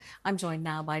I'm joined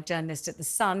now by journalist at The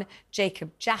Sun,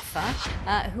 Jacob Jaffa,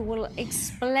 who will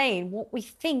explain what we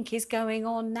think is going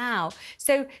on now.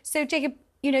 So Jacob,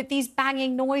 you know, these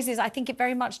banging noises, I think it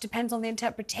very much depends on the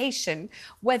interpretation,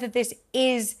 whether this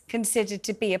is considered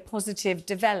to be a positive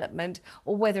development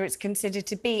or whether it's considered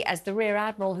to be, as the Rear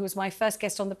Admiral, who was my first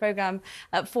guest on the programme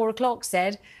at 4 o'clock,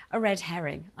 said, a red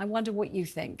herring. I wonder what you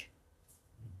think.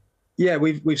 Yeah,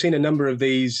 we've seen a number of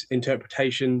these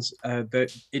interpretations.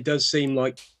 That it does seem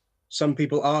like some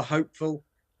people are hopeful.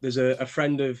 There's a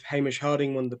friend of Hamish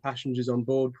Harding, one of the passengers on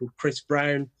board, called Chris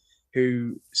Brown,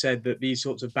 who said that these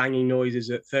sorts of banging noises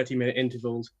at 30-minute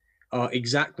intervals are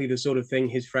exactly the sort of thing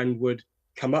his friend would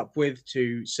come up with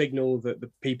to signal that the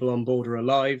people on board are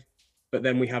alive. But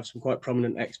then we have some quite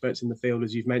prominent experts in the field,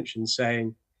 as you've mentioned,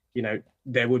 saying, you know,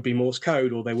 there would be Morse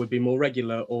code, or they would be more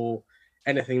regular, or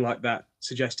anything like that,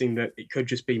 suggesting that it could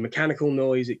just be mechanical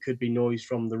noise, it could be noise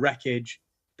from the wreckage.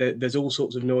 There's all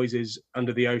sorts of noises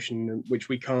under the ocean which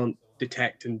we can't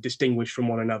detect and distinguish from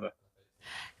one another.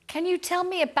 Can you tell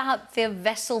me about the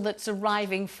vessel that's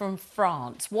arriving from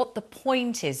France? What the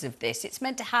point is of this? It's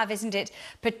meant to have, isn't it,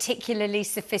 particularly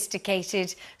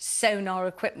sophisticated sonar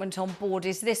equipment on board.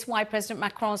 Is this why President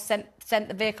Macron sent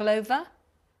the vehicle over,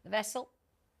 the vessel?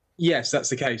 Yes, that's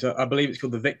the case. I believe it's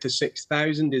called the Victor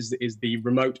 6000 is the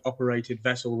remote operated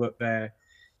vessel that they're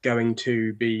going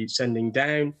to be sending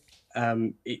down.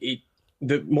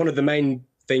 One of the main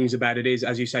things about it is,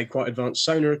 as you say, quite advanced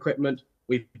sonar equipment.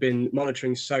 We've been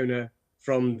monitoring sonar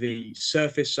from the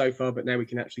surface so far, but now we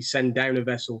can actually send down a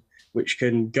vessel which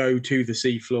can go to the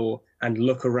seafloor and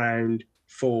look around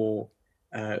for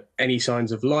any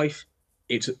signs of life.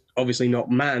 It's obviously not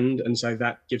manned, and so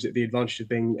that gives it the advantage of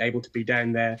being able to be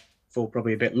down there for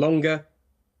probably a bit longer.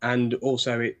 And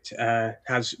also it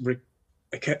has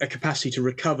a capacity to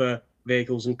recover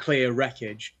vehicles and clear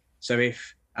wreckage. So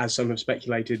if, as some have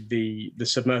speculated, the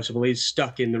submersible is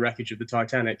stuck in the wreckage of the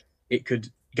Titanic, it could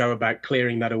go about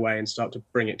clearing that away and start to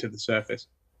bring it to the surface.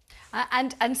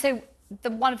 So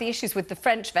one of the issues with the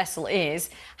French vessel is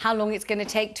how long it's going to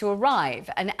take to arrive.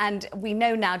 And we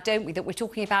know now, don't we, that we're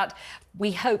talking about,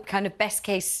 we hope, kind of best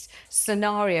case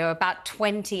scenario, about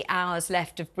 20 hours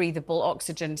left of breathable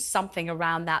oxygen, something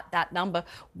around that number.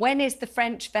 When is the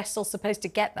French vessel supposed to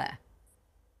get there?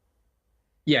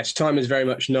 Yes, time is very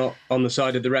much not on the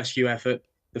side of the rescue effort.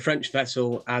 The French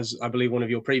vessel, as I believe one of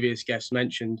your previous guests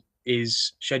mentioned,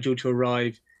 is scheduled to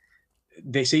arrive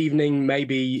this evening,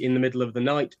 maybe in the middle of the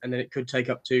night, and then it could take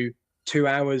up to 2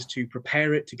 hours to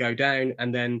prepare it to go down,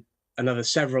 and then another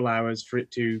several hours for it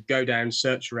to go down,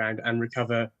 search around, and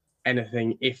recover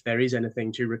anything, if there is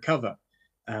anything to recover.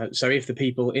 So if the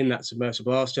people in that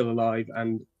submersible are still alive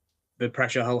and the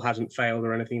pressure hull hasn't failed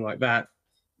or anything like that,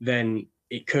 then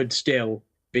it could still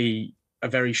be a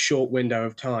very short window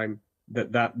of time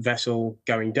that vessel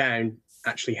going down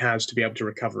actually has to be able to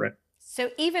recover it. So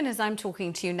even as I'm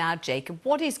talking to you now, Jacob,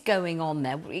 what is going on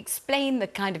there? Explain the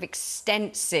kind of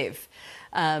extensive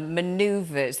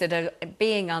manoeuvres that are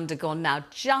being undergone now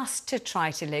just to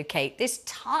try to locate this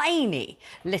tiny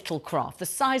little craft, the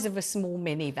size of a small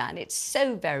minivan. It's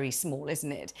so very small,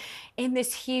 isn't it? In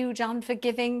this huge,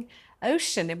 unforgiving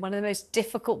ocean, in one of the most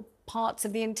difficult parts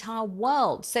of the entire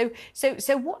world. So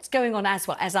what's going on as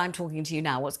well as I'm talking to you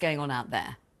now? What's going on out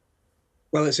there?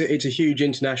 Well, it's a huge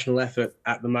international effort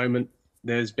at the moment.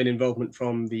 There's been involvement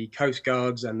from the Coast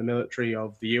Guards and the military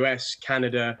of the US,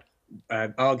 Canada.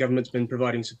 Our government's been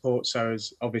providing support, so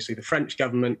has obviously the French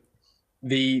government.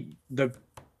 The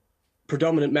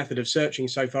predominant method of searching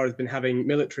so far has been having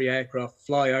military aircraft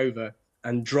fly over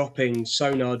and dropping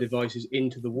sonar devices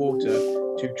into the water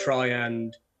to try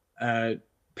and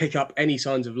pick up any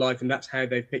signs of life, and that's how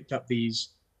they've picked up these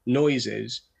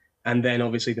noises. And then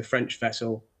obviously the French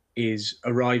vessel is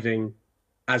arriving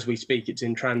as we speak. It's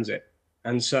in transit.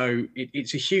 And so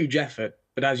it's a huge effort.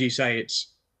 But as you say,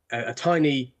 it's a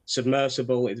tiny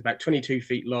submersible. It's about 22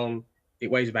 feet long.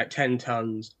 It weighs about 10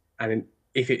 tons. And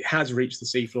if it has reached the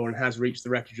seafloor and has reached the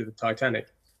wreckage of the Titanic,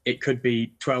 it could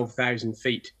be 12,000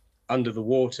 feet under the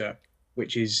water,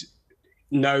 which is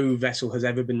no vessel has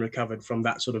ever been recovered from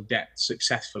that sort of depth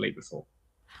successfully before.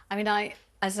 I mean,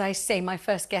 as I say, my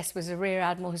first guest was a Rear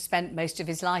Admiral who spent most of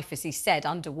his life, as he said,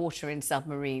 underwater in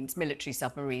submarines, military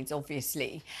submarines,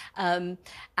 obviously. And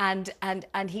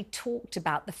he talked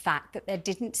about the fact that there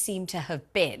didn't seem to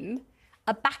have been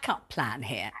a backup plan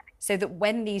here, so that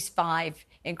when these 5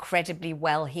 incredibly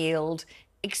well-heeled,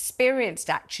 experienced,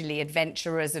 actually,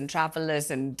 adventurers and travellers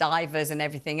and divers and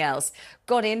everything else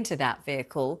got into that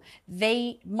vehicle,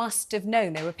 they must have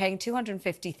known they were paying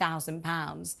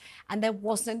 £250,000 and there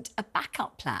wasn't a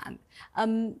backup plan.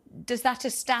 Does that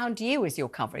astound you as you're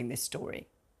covering this story?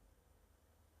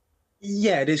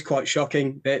 Yeah, it is quite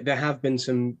shocking. There have been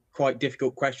some quite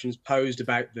difficult questions posed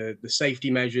about the safety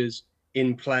measures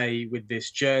in play with this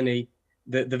journey.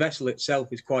 The vessel itself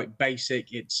is quite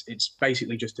basic. It's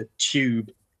basically just a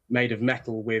tube made of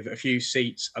metal with a few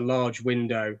seats, a large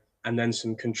window, and then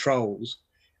some controls.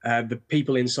 The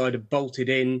people inside are bolted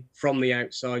in from the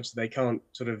outside, so they can't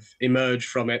sort of emerge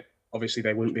from it. Obviously,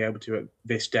 they wouldn't be able to at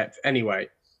this depth anyway.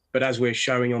 But as we're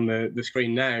showing on the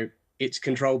screen now, it's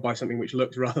controlled by something which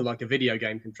looks rather like a video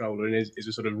game controller and is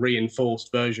a sort of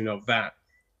reinforced version of that.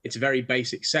 It's a very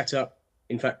basic setup.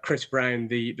 In fact, Chris Brown,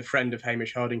 the friend of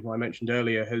Hamish Harding, who I mentioned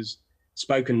earlier, has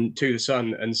spoken to The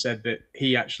Sun and said that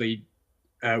he actually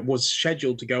was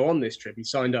scheduled to go on this trip. He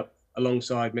signed up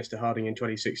alongside Mr. Harding in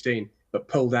 2016, but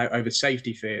pulled out over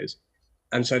safety fears.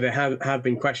 And so there have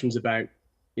been questions about,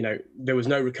 there was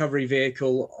no recovery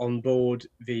vehicle on board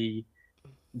the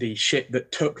ship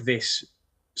that took this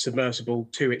submersible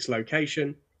to its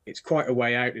location. It's quite a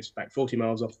way out. It's about 40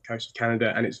 miles off the coast of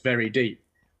Canada, and it's very deep.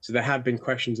 So there have been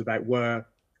questions about were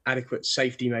adequate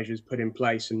safety measures put in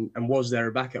place, and was there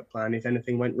a backup plan if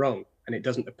anything went wrong? And it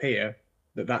doesn't appear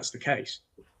that that's the case.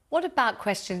 What about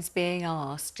questions being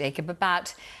asked, Jacob,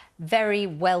 about very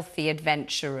wealthy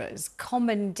adventurers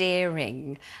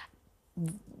commandeering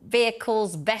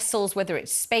vehicles, vessels, whether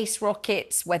it's space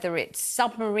rockets, whether it's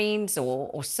submarines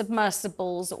or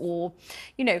submersibles, or,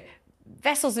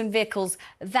 vessels and vehicles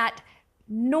that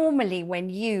normally when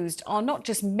used are not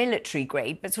just military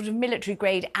grade, but sort of military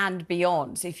grade and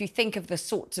beyond. So if you think of the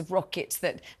sorts of rockets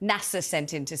that NASA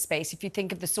sent into space, if you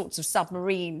think of the sorts of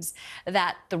submarines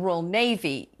that the Royal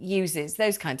Navy uses,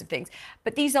 those kinds of things.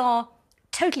 But these are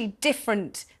totally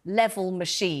different level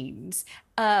machines,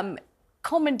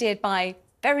 commandeered by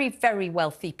very, very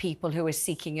wealthy people who are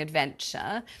seeking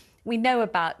adventure. We know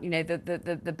about,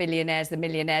 the billionaires, the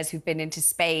millionaires who've been into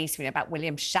space. We know about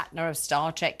William Shatner of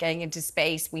Star Trek going into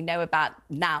space. We know about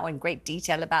now in great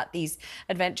detail about these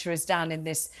adventurers down in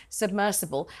this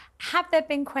submersible. Have there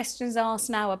been questions asked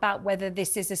now about whether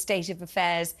this is a state of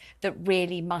affairs that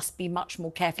really must be much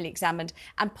more carefully examined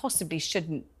and possibly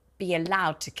shouldn't be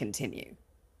allowed to continue?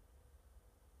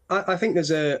 I think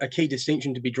there's a key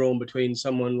distinction to be drawn between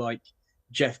someone like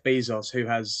Jeff Bezos, who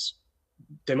has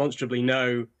demonstrably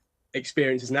no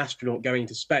experience as an astronaut going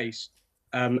to space,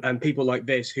 and people like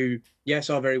this who, yes,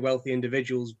 are very wealthy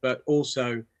individuals, but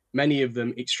also many of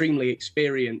them extremely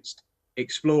experienced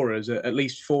explorers, at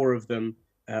least four of them.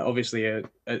 Obviously,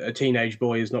 a teenage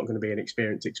boy is not going to be an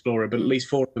experienced explorer, but at least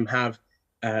four of them have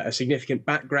a significant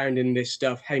background in this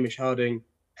stuff. Hamish Harding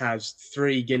has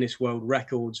 3 Guinness World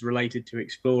Records related to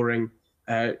exploring.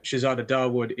 Shahzada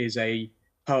Dawood is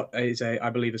I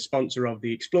believe, a sponsor of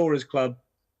the Explorers Club.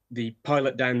 The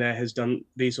pilot down there has done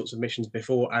these sorts of missions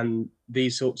before, and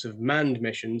these sorts of manned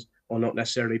missions, or not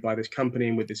necessarily by this company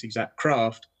and with this exact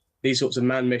craft, these sorts of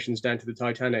manned missions down to the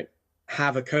Titanic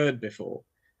have occurred before.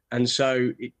 And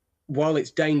so while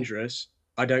it's dangerous,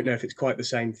 I don't know if it's quite the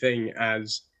same thing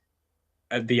as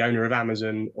the owner of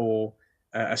Amazon or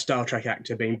a Star Trek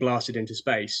actor being blasted into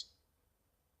space.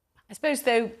 I suppose,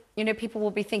 though, people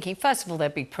will be thinking, first of all, they'll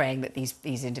be praying that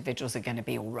these individuals are going to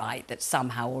be all right, that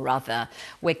somehow or other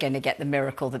we're going to get the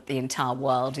miracle that the entire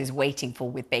world is waiting for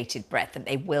with bated breath, that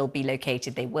they will be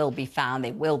located, they will be found,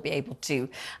 they will be able to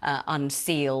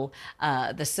unseal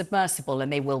the submersible,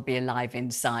 and they will be alive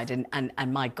inside.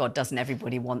 And my God, doesn't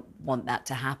everybody want that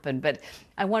to happen? But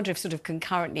I wonder if sort of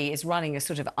concurrently is running a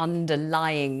sort of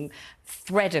underlying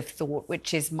thread of thought,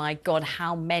 which is, my God,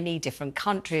 how many different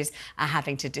countries are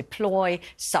having to deploy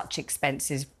such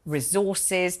expensive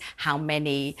resources, how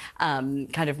many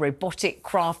kind of robotic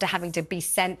craft are having to be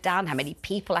sent down, how many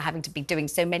people are having to be doing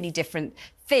so many different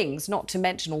things, not to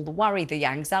mention all the worry, the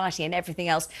anxiety and everything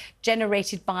else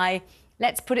generated by,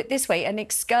 let's put it this way, an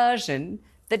excursion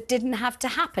that didn't have to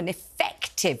happen.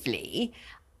 Effectively,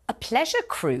 a pleasure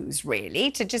cruise,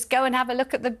 really, to just go and have a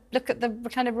look at the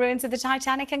kind of ruins of the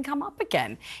Titanic and come up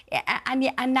again.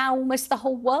 And now almost the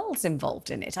whole world's involved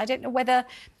in it. I don't know whether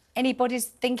anybody's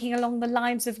thinking along the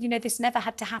lines of, this never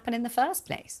had to happen in the first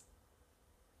place.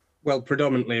 Well,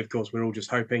 predominantly, of course, we're all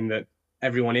just hoping that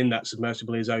everyone in that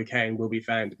submersible is okay and will be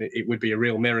found. It would be a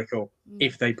real miracle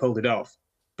if they pulled it off.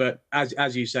 But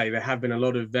as you say, there have been a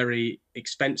lot of very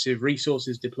expensive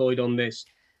resources deployed on this,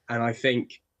 and I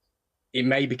think it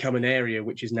may become an area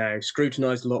which is now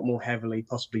scrutinized a lot more heavily,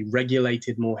 possibly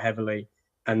regulated more heavily.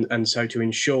 And so to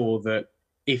ensure that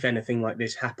if anything like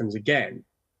this happens again,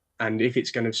 and if it's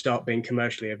going to start being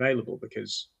commercially available,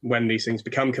 because when these things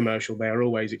become commercial, they are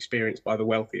always experienced by the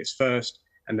wealthiest first,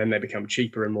 and then they become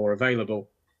cheaper and more available.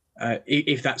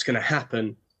 If that's going to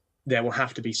happen, there will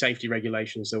have to be safety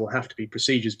regulations, there will have to be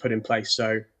procedures put in place.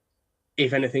 So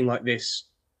if anything like this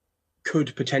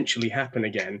could potentially happen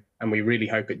again, and we really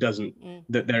hope it doesn't,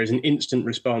 that there is an instant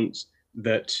response,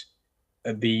 that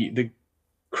the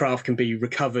craft can be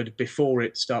recovered before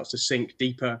it starts to sink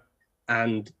deeper,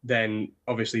 and then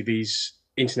obviously these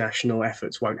international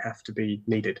efforts won't have to be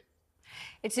needed.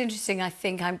 It's interesting, I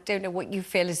think. I don't know what you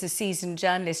feel as a seasoned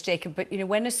journalist, Jacob, but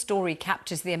when a story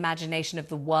captures the imagination of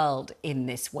the world in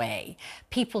this way,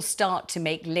 people start to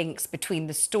make links between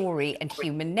the story and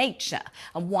human nature,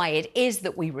 and why it is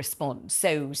that we respond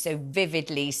so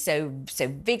vividly, so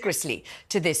vigorously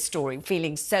to this story,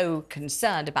 feeling so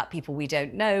concerned about people we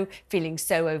don't know, feeling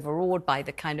so overawed by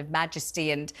the kind of majesty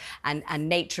and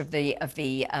nature of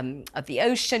the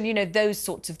ocean, those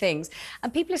sorts of things.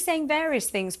 And people are saying various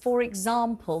things. For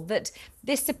example, that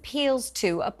this appeals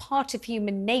to a part of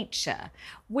human nature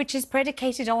which is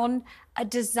predicated on a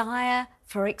desire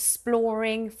for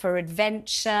exploring, for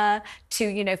adventure,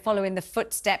 to, follow in the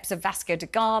footsteps of Vasco da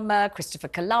Gama, Christopher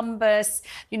Columbus,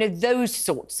 those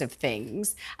sorts of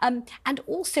things. And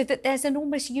also that there's an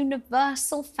almost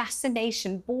universal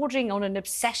fascination bordering on an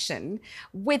obsession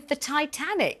with the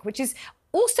Titanic, which is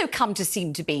also come to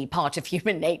seem to be part of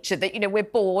human nature, that, we're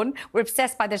born, we're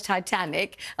obsessed by the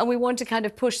Titanic, and we want to kind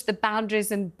of push the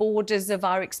boundaries and borders of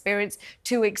our experience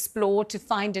to explore, to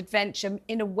find adventure,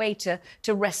 in a way to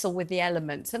wrestle with the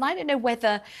elements. And I don't know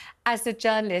whether, as a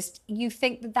journalist, you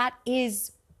think that that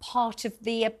is part of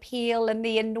the appeal and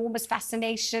the enormous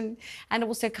fascination, and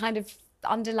also kind of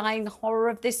underlying the horror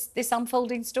of this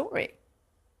unfolding story.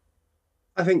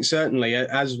 I think certainly,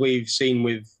 as we've seen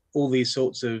with all these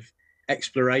sorts of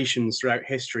explorations throughout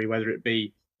history, whether it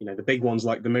be the big ones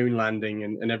like the moon landing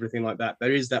and everything like that,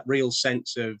 there is that real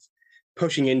sense of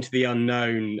pushing into the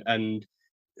unknown and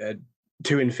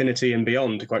to infinity and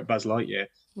beyond, to quote Buzz Lightyear.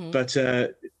 But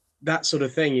that sort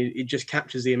of thing, it just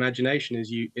captures the imagination,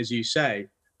 as you say.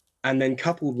 And then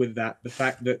coupled with that, the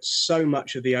fact that so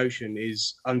much of the ocean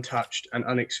is untouched and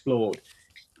unexplored,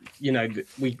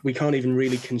 we can't even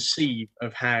really conceive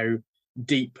of how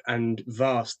deep and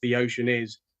vast the ocean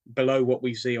is below what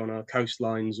we see on our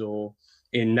coastlines or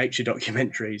in nature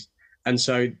documentaries. And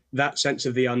so that sense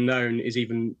of the unknown is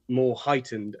even more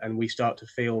heightened, and we start to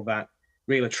feel that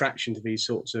real attraction to these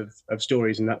sorts of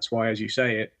stories. And that's why, as you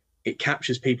say, it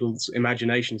captures people's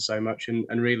imagination so much. And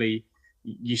really,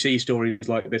 you see stories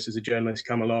like this as a journalist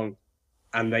come along,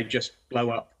 and they just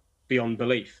blow up beyond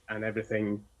belief, and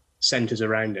everything centers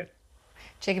around it.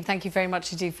 Jacob, thank you very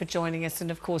much indeed for joining us.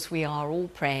 And of course, we are all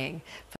praying for